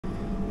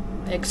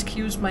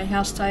Excuse my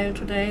hairstyle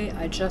today.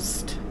 I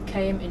just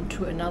came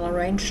into another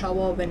rain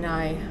shower when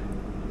I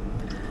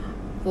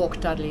walked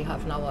Dudley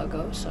half an hour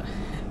ago, so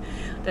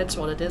that's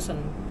what it is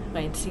in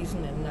rain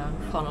season in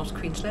far north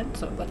Queensland.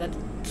 So, but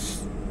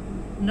that's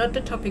not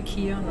the topic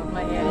here, not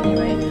my hair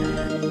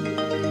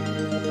anyway.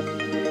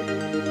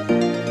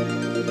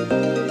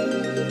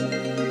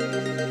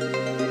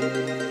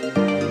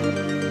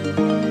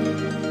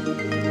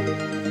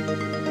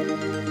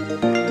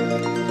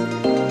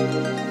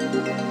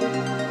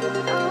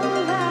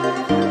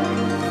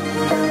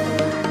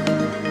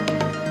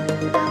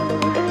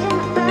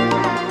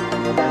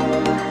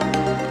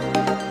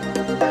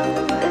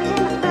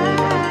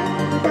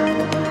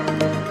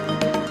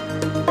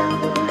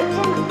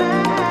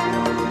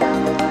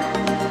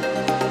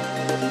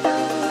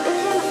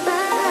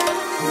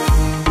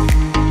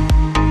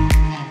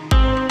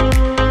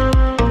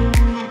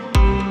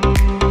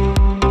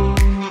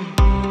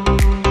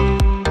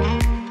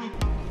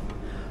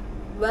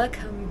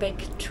 Welcome back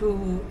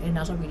to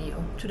another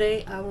video.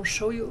 Today I will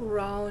show you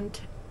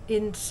around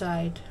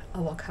inside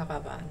our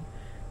caravan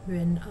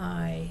when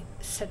I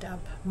set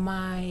up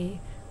my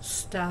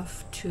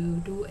stuff to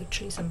do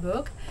actually some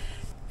work.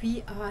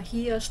 We are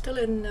here still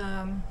in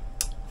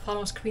far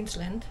north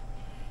Queensland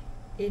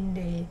in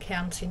the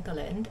Cairns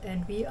hinterland,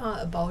 and we are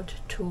about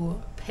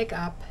to pack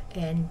up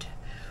and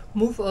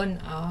move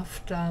on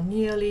after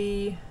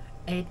nearly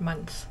 8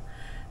 months.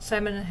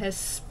 Simon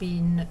has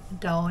been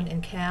down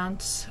in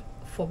Cairns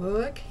for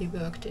work. He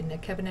worked in the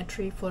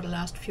cabinetry for the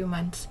last few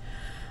months,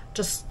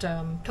 just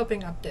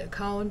topping up the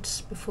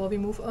accounts before we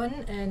move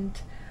on, and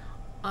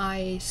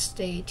I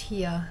stayed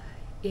here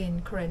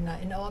in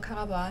Caravan in our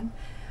caravan,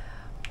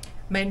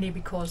 mainly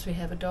because we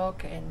have a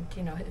dog, and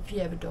you know, if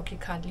you have a dog you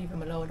can't leave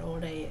him alone all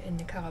day in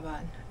the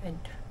caravan and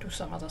do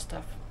some other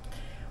stuff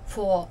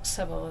for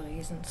several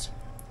reasons.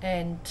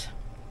 And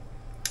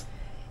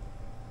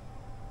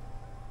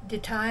the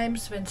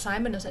times when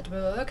Simon is at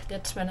work,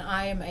 that's when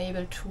I am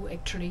able to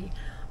actually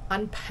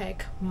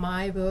unpack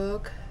my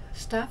work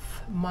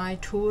stuff, my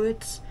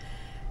tools,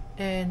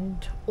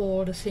 and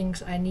all the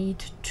things I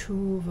need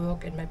to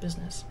work in my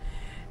business.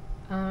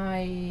 I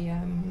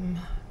am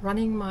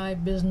running my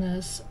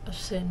business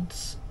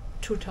since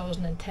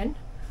 2010,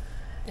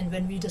 and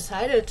when we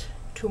decided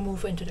to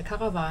move into the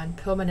caravan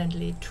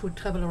permanently to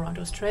travel around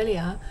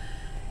Australia,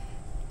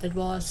 that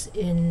was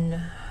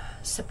in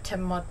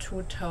September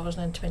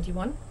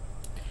 2021.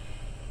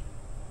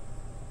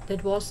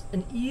 That was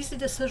an easy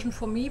decision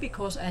for me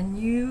because I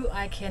knew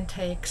I can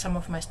take some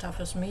of my stuff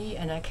with me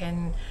and I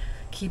can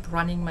keep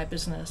running my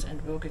business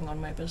and working on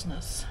my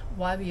business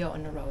while we are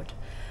on the road.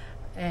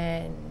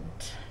 And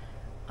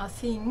I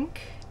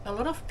think a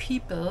lot of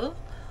people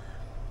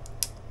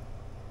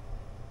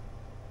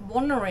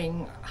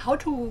wondering how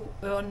to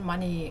earn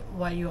money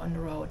while you're on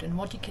the road and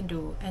what you can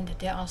do, and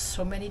there are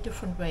so many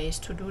different ways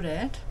to do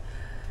that.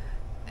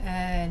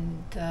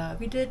 And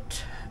we did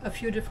a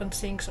few different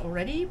things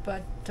already,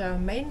 but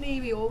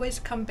mainly we always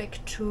come back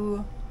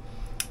to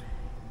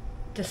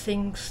the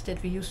things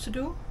that we used to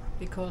do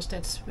because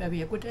that's where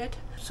we are good at.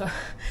 So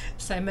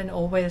Simon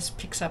always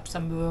picks up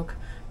some work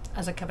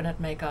as a cabinet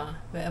maker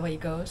wherever he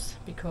goes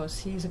because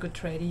he's a good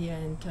tradie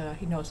and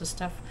he knows his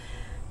stuff.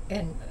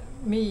 And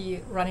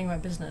me running my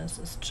business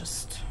is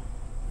just,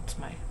 it's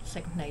my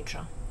second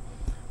nature.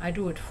 I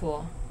do it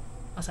for,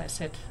 as I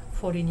said,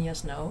 14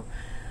 years now.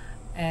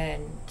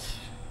 And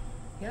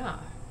yeah,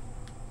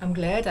 I'm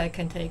glad I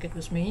can take it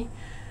with me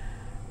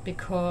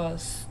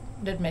because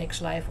that makes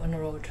life on the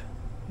road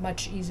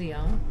much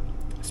easier,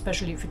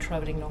 especially if you're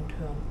traveling long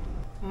term.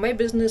 My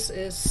business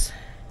is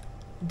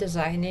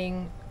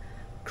designing,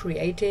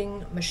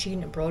 creating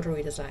machine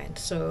embroidery design.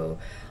 So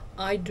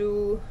I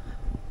do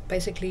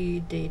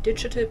basically the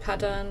digital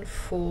pattern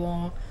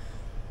for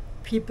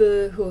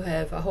people who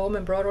have a home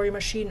embroidery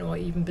machine or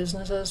even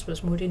businesses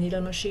with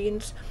multi-needle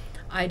machines.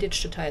 I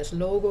digitize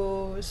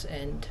logos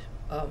and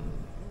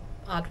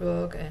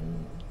artwork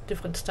and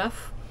different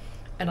stuff,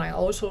 and I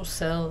also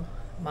sell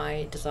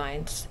my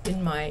designs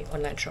in my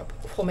online shop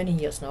for many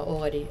years now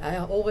already. I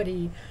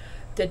already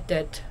did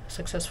that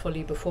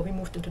successfully before we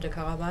moved into the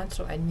caravan,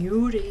 so I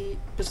knew the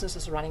business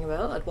is running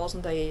well. It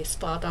wasn't a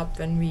startup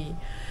when we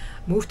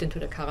moved into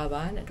the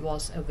caravan, it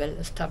was a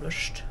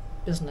well-established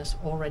business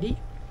already.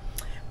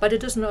 But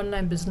it is an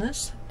online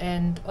business,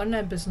 and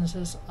online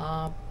businesses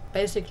are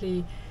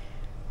basically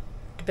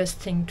the best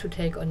thing to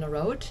take on the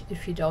road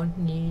if you don't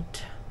need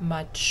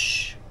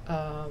much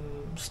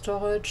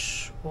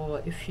storage,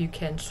 or if you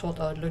can sort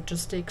out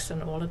logistics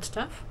and all that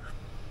stuff.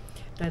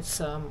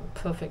 That's a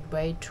perfect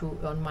way to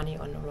earn money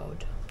on the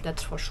road,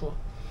 that's for sure.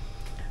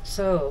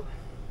 So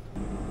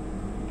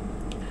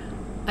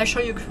I show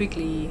you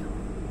quickly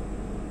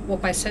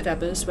what my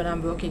setup is when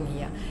I'm working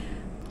here.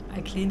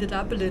 I cleaned it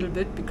up a little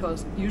bit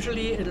because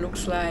usually it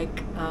looks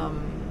like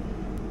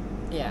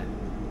yeah,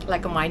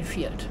 like a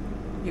minefield,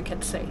 you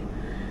can say.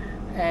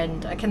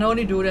 And I can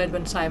only do that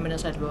when Simon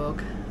is at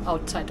work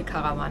outside the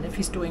caravan. If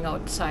he's doing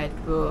outside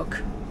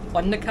work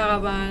on the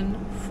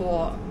caravan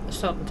for a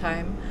certain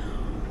time,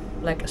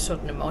 like a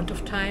certain amount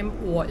of time,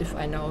 or if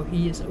I know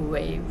he is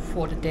away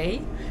for the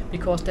day,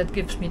 because that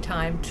gives me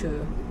time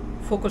to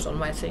focus on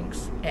my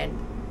things and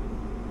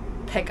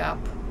pack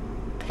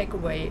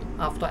away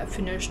after I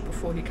finished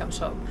before he comes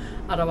home.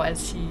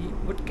 Otherwise he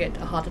would get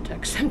a heart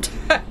attack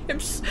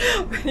sometimes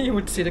when he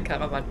would see the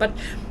caravan. But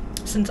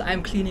since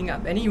I'm cleaning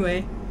up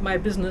anyway, my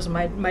business,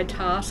 my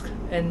task,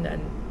 and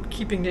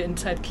keeping the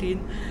inside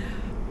clean,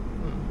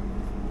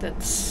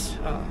 that's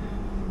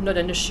not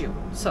an issue.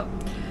 So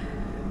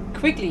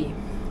quickly,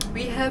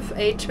 we have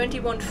a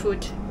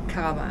 21-foot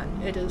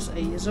caravan. It is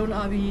a Zone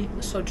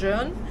RV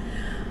Sojourn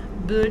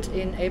built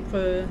in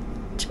April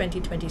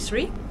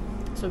 2023.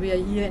 So we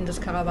are here in this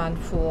caravan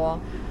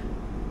for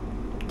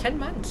 10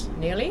 months,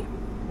 nearly.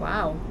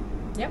 Wow.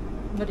 Yep,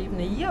 not even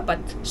a year, but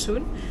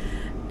soon.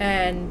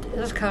 And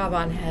this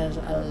caravan has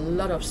a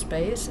lot of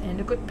space and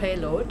a good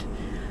payload,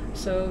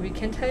 so we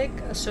can take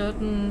a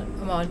certain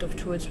amount of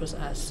tools with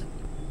us.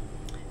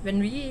 When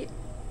we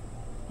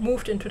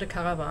moved into the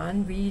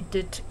caravan, we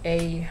did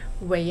a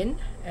weigh-in,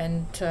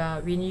 and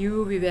we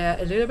knew we were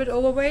a little bit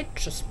overweight,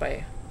 just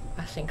by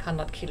I think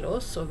 100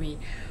 kilos, so we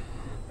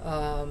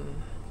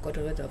got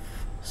rid of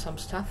some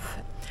stuff.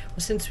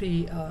 Since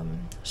we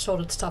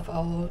sorted stuff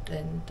out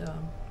and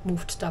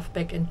moved stuff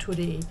back into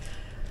the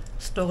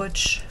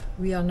storage,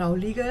 we are now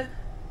legal.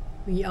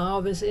 We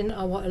are within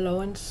our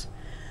allowance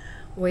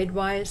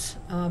weight-wise.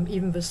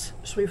 Even with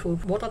 3 full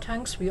water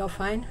tanks, we are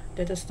fine.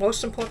 That is the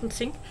most important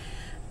thing.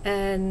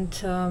 And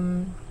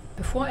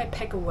before I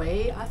pack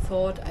away, I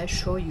thought I'd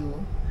show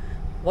you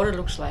what it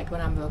looks like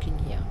when I'm working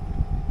here.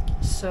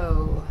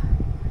 So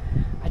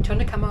I turn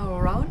the camera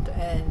around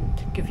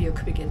and give you a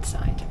quick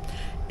insight.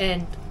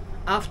 And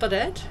after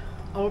that,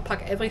 I'll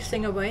pack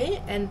everything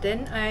away, and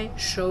then I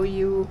show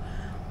you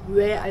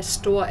where I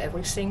store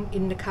everything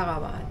in the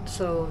caravan.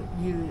 So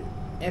you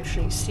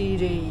actually see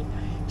the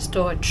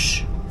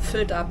storage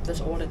filled up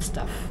with all that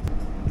stuff.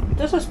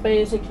 This is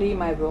basically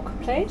my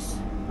workplace.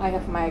 I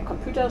have my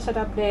computer set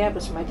up there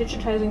with my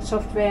digitizing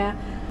software.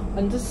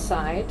 On this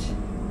side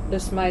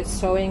is my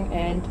sewing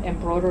and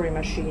embroidery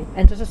machine,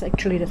 and this is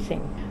actually the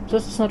thing.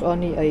 This is not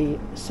only a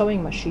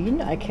sewing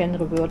machine, I can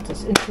revert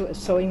this into a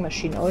sewing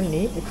machine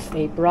only. It's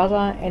a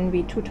Brother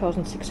NV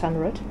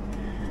 2600,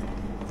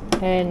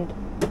 and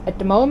at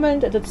the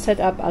moment it is set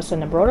up as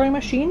an embroidery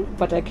machine,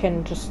 but I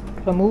can just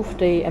remove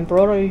the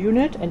embroidery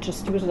unit and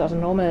just use it as a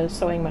normal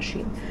sewing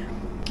machine.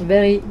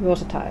 Very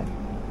versatile.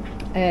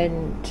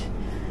 And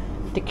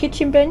the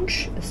kitchen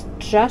bench is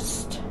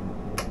just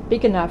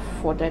big enough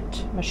for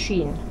that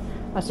machine.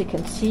 As you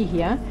can see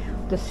here,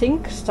 the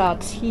sink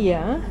starts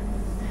here,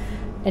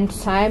 and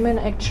Simon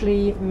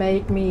actually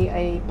made me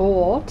a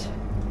board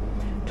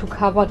to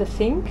cover the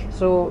sink,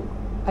 so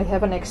I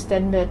have an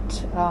extended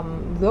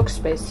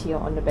workspace here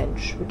on the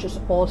bench, which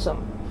is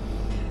awesome.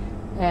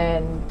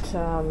 And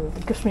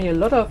it gives me a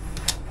lot of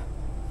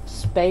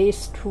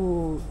space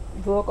to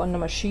work on the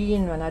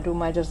machine when I do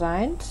my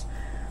designs,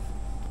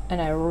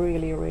 and I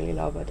really, really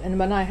love it. And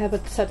when I have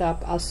it set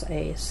up as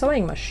a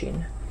sewing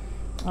machine,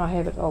 I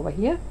have it over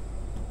here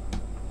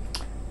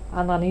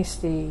underneath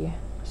the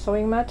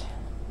sewing mat,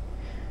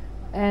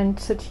 and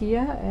sit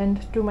here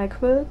and do my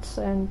quilts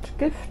and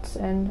gifts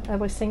and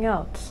everything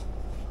else.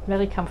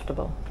 Very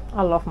comfortable.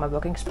 I love my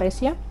working space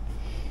here.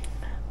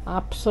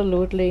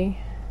 Absolutely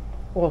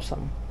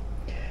awesome.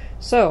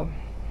 So,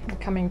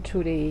 coming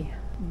to the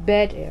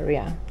bed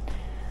area.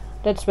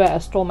 That's where I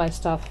store my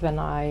stuff when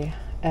I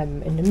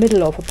am in the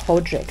middle of a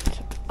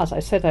project. As I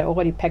said, I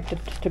already packed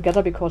it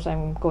together because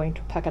I'm going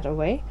to pack it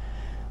away.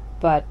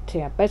 But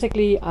yeah,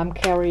 basically I'm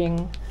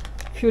carrying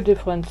a few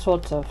different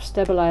sorts of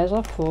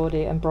stabilizer for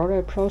the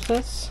embroidery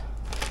process,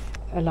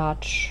 a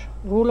large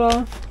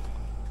ruler.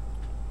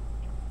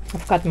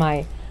 I've got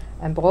my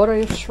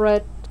embroidery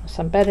thread,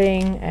 some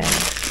bedding and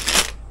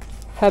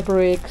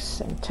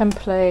fabrics and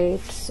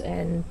templates,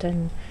 and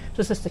then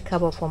this is the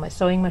cover for my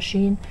sewing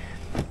machine.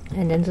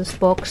 And in this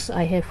box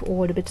I have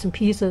all the bits and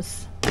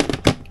pieces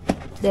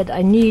that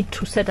I need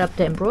to set up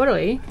the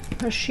embroidery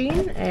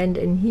machine, and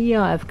in here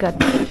I've got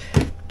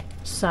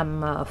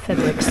some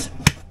fabrics.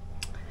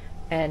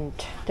 And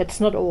that's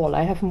not all.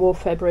 I have more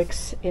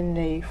fabrics in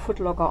the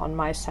footlocker on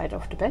my side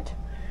of the bed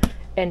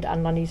and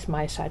underneath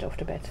my side of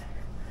the bed.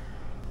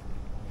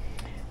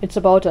 It's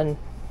about a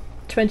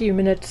 20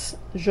 minutes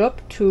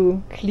job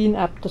to clean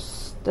up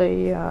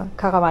the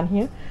caravan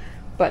here,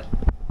 but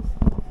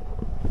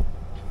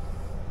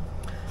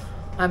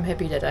I'm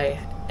happy that I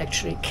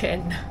actually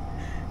can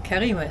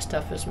carry my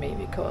stuff with me,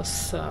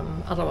 because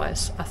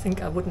otherwise I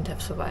think I wouldn't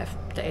have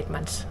survived the 8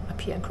 months up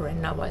here in Korea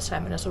now while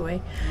Simon is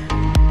away.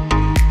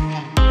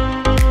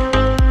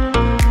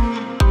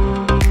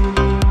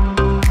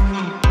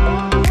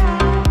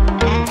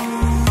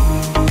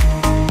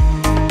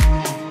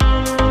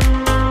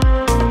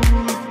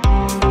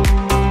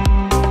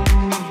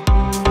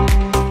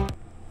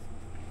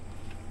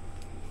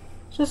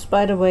 This,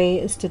 by the way,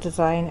 is the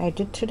design I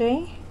did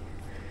today.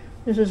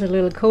 This is a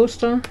little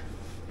coaster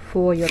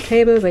for your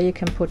table where you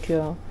can put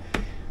your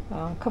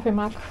coffee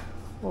mug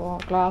or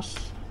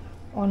glass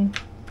on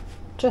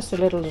just a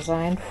little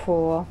design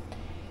for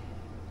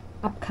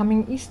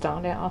upcoming Easter.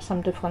 There are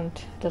some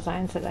different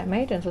designs that I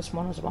made, and this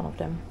one is one of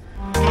them.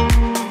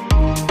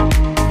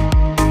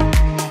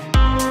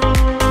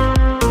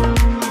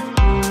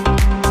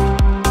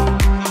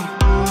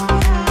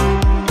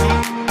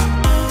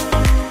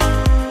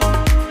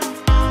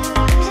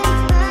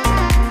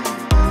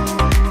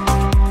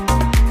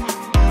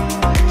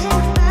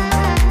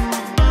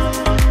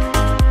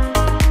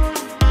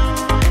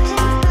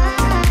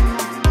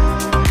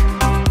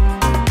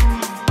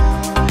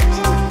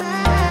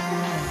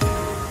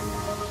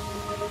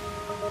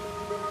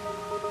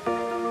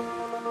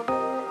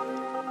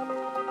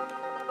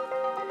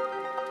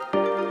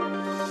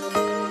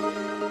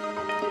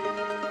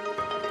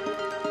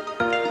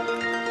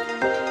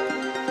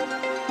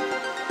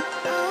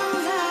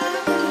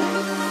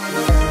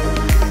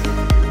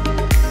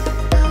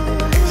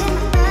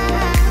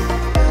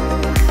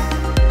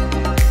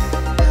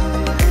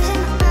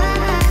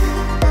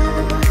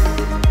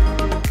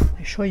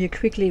 Show you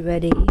quickly where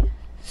the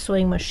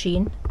sewing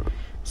machine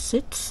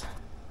sits.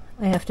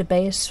 I have the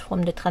base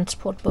from the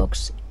transport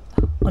box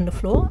on the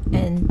floor,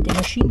 and the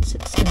machine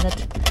sits in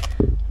that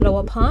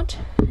lower part,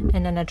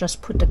 and then I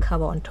just put the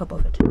cover on top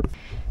of it,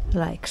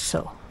 like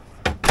so.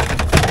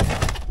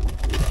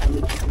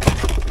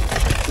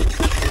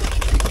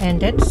 And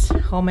that's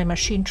how my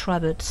machine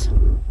travels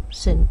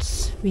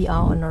since we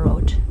are on the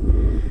road.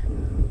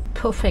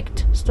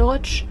 Perfect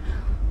storage,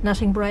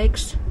 nothing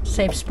breaks,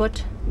 safe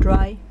spot,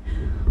 dry.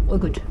 All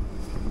good.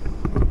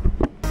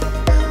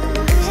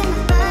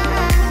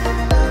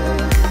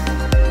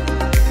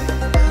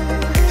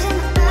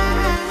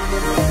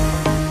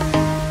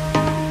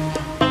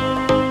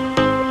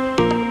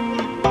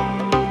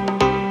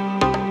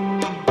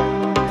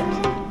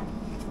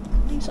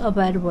 These are,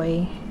 by the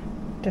way,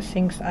 the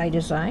things I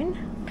design.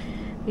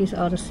 These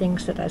are the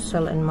things that I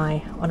sell in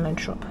my online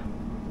shop.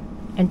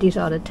 And these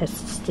are the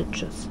test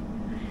stitches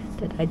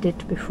that I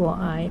did before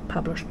I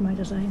published my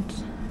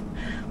designs.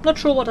 Not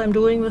sure what I'm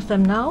doing with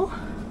them now,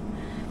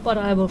 but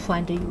I will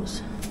find a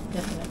use,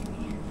 definitely.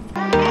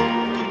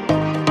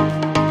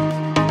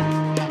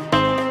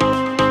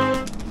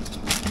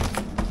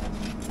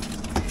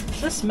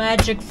 This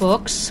magic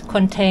box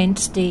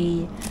contains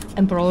the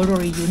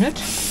embroidery unit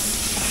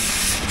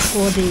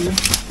for the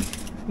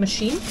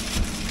machine,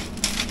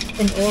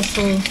 and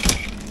also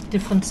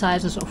different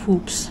sizes of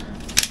hoops.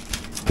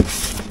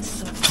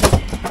 So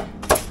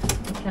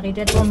I carry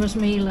that one with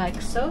me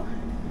like so.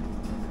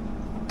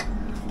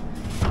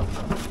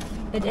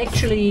 It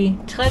actually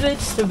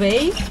travels the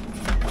way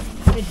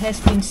it has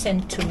been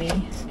sent to me,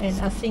 and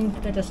I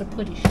think that is a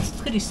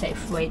pretty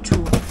safe way to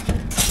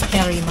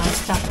carry my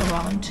stuff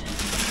around.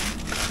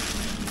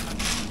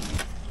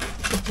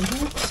 Put the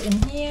hoops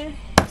in here,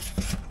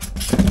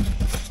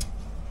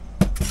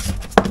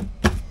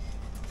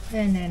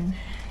 and then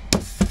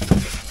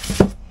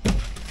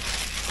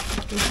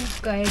the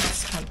hoop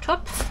guides on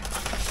top,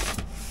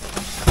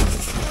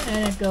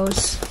 and it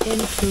goes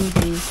into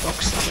the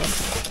box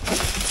again.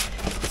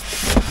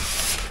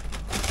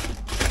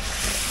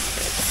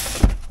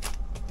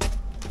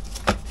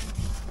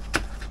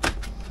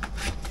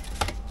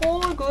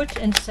 All good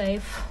and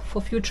safe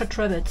for future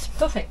travels.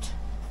 Perfect.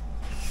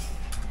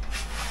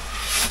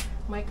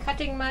 My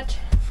cutting mat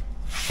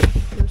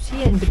goes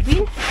here in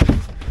between.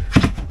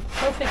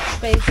 Perfect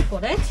space for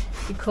that,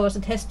 because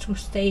it has to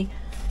stay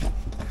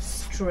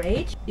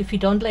straight. If you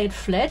don't lay it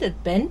flat,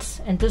 it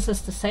bends, and this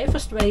is the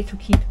safest way to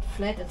keep it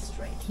flat and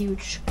straight.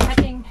 Huge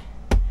cutting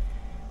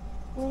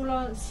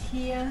ruler is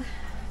here,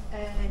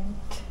 and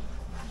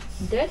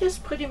that is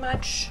pretty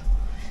much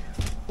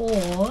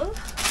all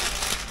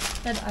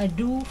that I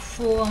do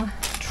for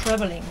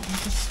traveling. I'm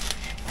just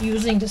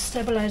using the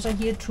stabilizer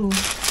here to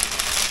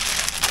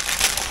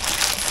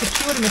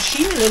secure the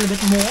machine a little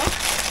bit more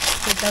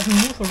so it doesn't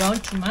move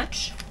around too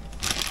much,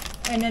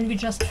 and then we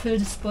just fill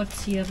the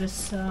spots here with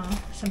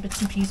some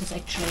bits and pieces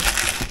actually.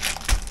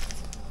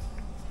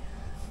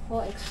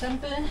 For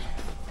example,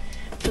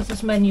 this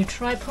is my new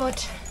tripod,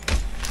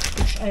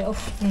 which I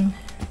often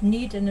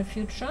need in the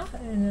future,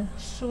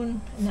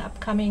 soon in the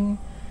upcoming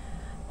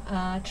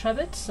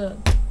travels. So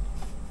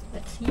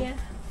that's here.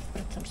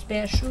 Got some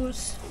spare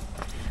shoes.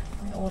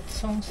 My old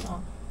songs are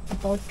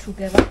about to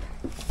give up.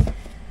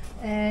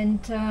 And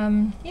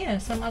yeah,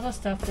 some other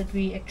stuff that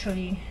we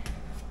actually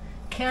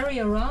carry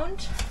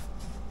around.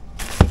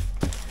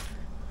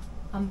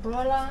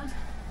 Umbrella.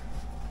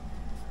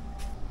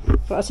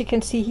 So as you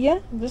can see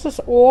here, this is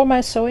all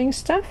my sewing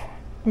stuff.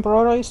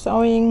 Embroidery,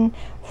 sewing,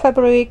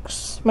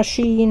 fabrics,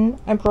 machine,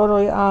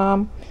 embroidery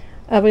arm,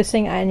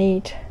 everything I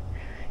need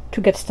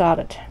to get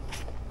started.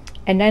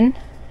 And then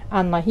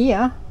under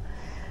here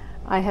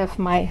I have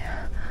my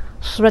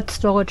thread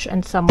storage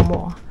and some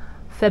more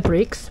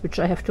fabrics which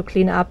I have to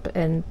clean up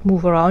and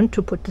move around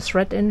to put the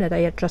thread in that I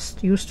had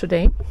just used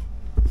today.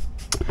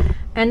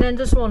 And then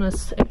this one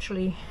is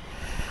actually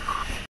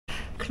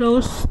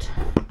closed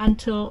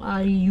until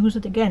I use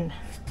it again.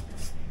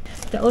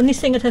 The only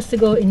thing that has to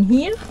go in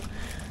here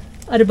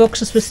are the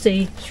boxes with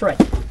the thread.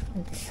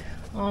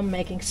 I'm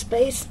making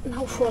space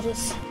now for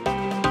this.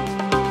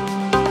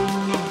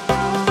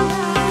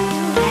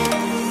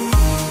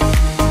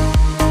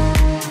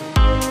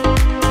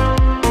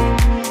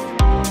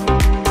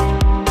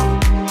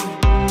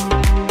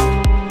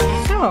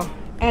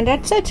 And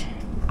that's it.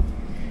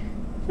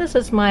 This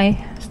is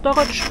my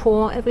storage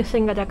for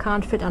everything that I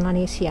can't fit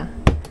underneath here.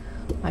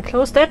 I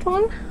close that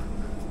one.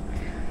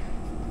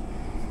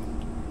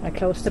 I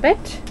close the bed.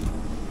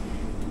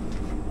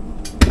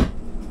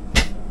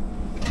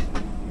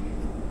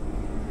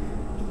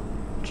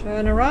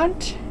 Turn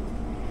around.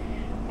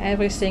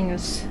 Everything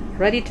is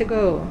ready to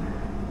go.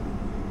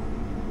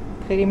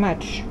 Pretty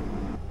much.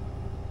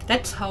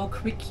 That's how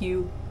quick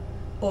you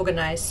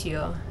organize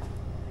your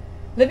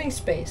living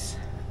space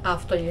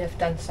after you have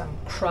done some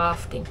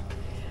crafting.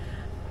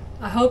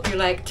 I hope you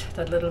liked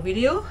that little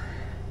video,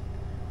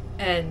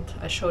 and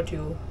I showed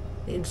you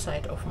the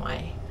inside of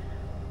my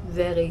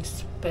very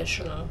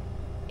special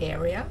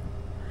area.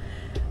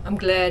 I'm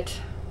glad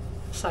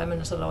Simon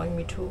is allowing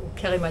me to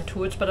carry my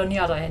tools, but on the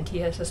other hand he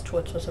has his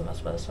tools with him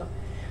as well. So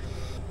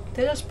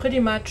that is pretty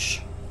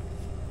much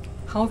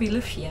how we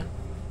live here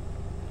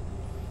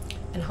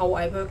and how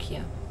I work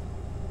here.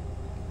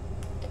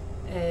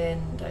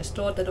 And I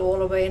stored that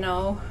all away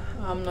now.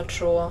 I'm not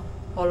sure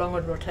how long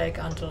it will take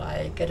until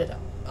I get it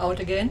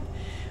out again.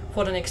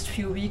 For the next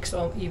few weeks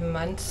or even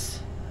months,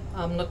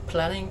 I'm not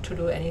planning to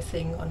do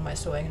anything on my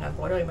sewing and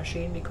embroidery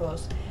machine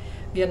because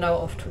we are now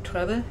off to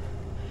travel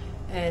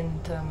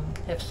and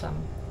have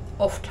some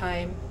off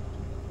time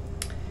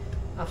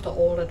after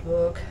all that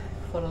work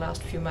for the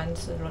last few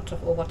months, and lots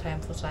of overtime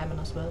for Simon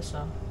as well,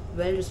 so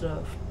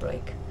well-deserved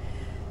break.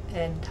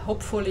 And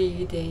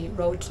hopefully the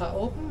roads are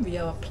open. We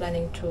are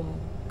planning to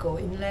go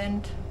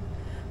inland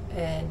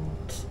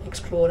and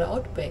explore the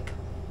outback.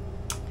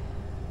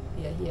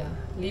 We are here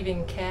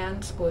leaving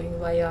Cairns, going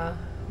via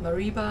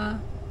Mariba,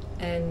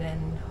 and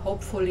then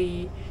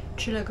hopefully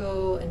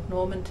Chillago and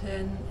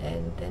Normanton,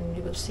 and then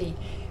we will see.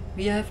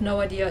 We have no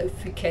idea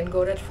if we can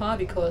go that far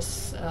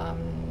because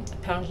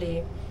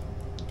apparently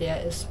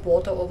there is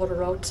water over the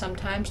road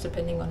sometimes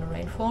depending on the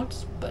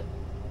rainfalls, but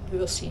we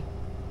will see.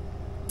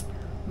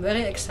 I'm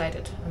very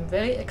excited. I'm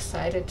very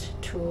excited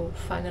to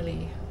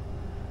finally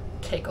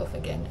take off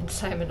again, and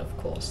Simon of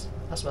course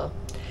as well.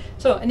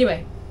 So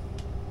anyway,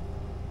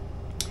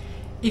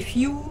 if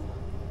you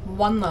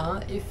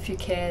wonder if you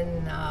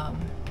can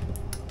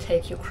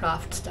take your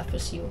craft stuff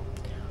with you,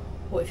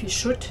 or if you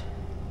should,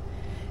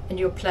 and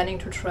you're planning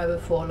to travel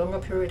for a longer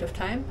period of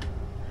time,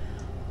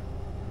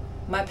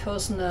 my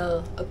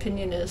personal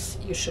opinion is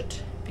you should,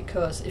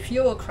 because if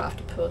you're a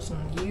crafty person,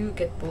 you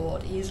get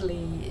bored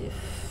easily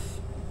if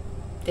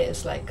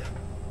there's like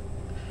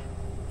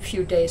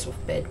few days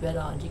of bad weather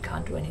and you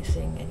can't do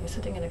anything and you're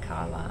sitting in a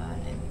caravan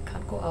and you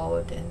can't go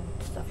out and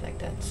stuff like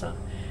that. So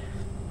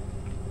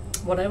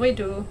whatever I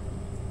do,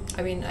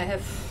 I mean, I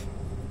have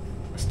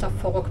stuff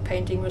for rock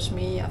painting with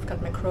me. I've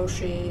got my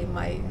crochet,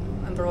 my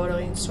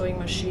embroidery and sewing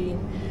machine.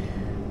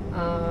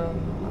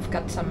 I've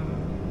got some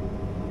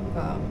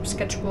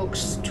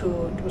sketchbooks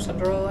to do some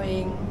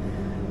drawing,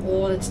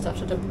 all that stuff.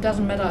 So it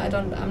doesn't matter.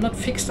 I'm not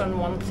fixed on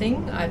one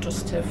thing. I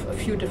just have a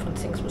few different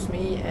things with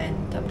me,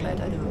 and I'm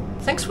glad I do.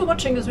 Thanks for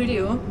watching this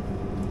video,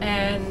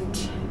 and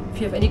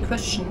if you have any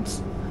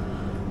questions,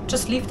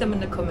 just leave them in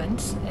the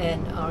comments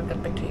and I'll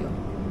get back to you.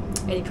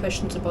 Any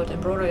questions about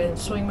embroidery and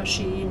sewing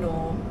machine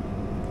or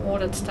all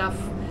that stuff,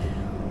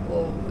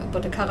 or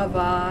about the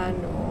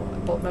caravan, or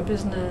about my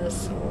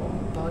business, or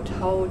about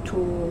how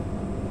to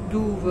do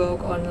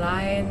work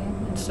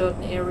online in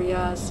certain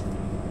areas,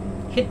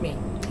 hit me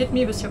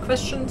with your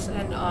questions,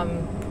 and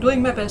I'm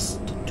doing my best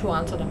to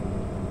answer them.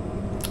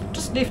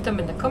 Just leave them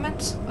in the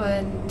comments,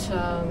 and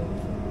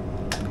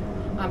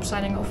I'm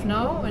signing off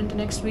now, and the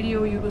next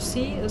video you will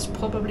see is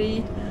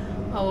probably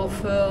our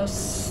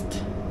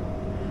first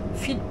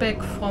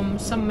feedback from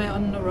somewhere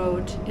on the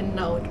road in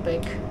the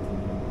outback,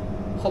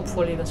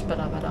 hopefully with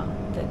better weather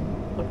than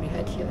what we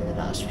had here in the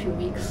last few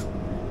weeks.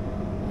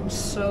 I'm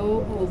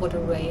so over the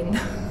rain.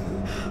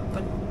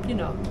 But you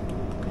know,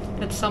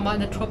 it's summer in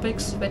the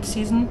tropics, wet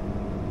season,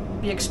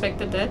 we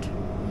expected that,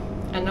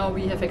 and now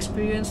we have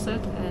experienced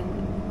it,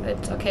 and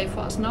it's okay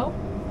for us now.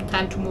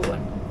 Time to move on.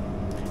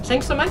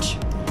 Thanks so much,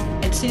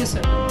 and see you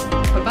soon.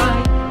 Bye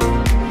bye.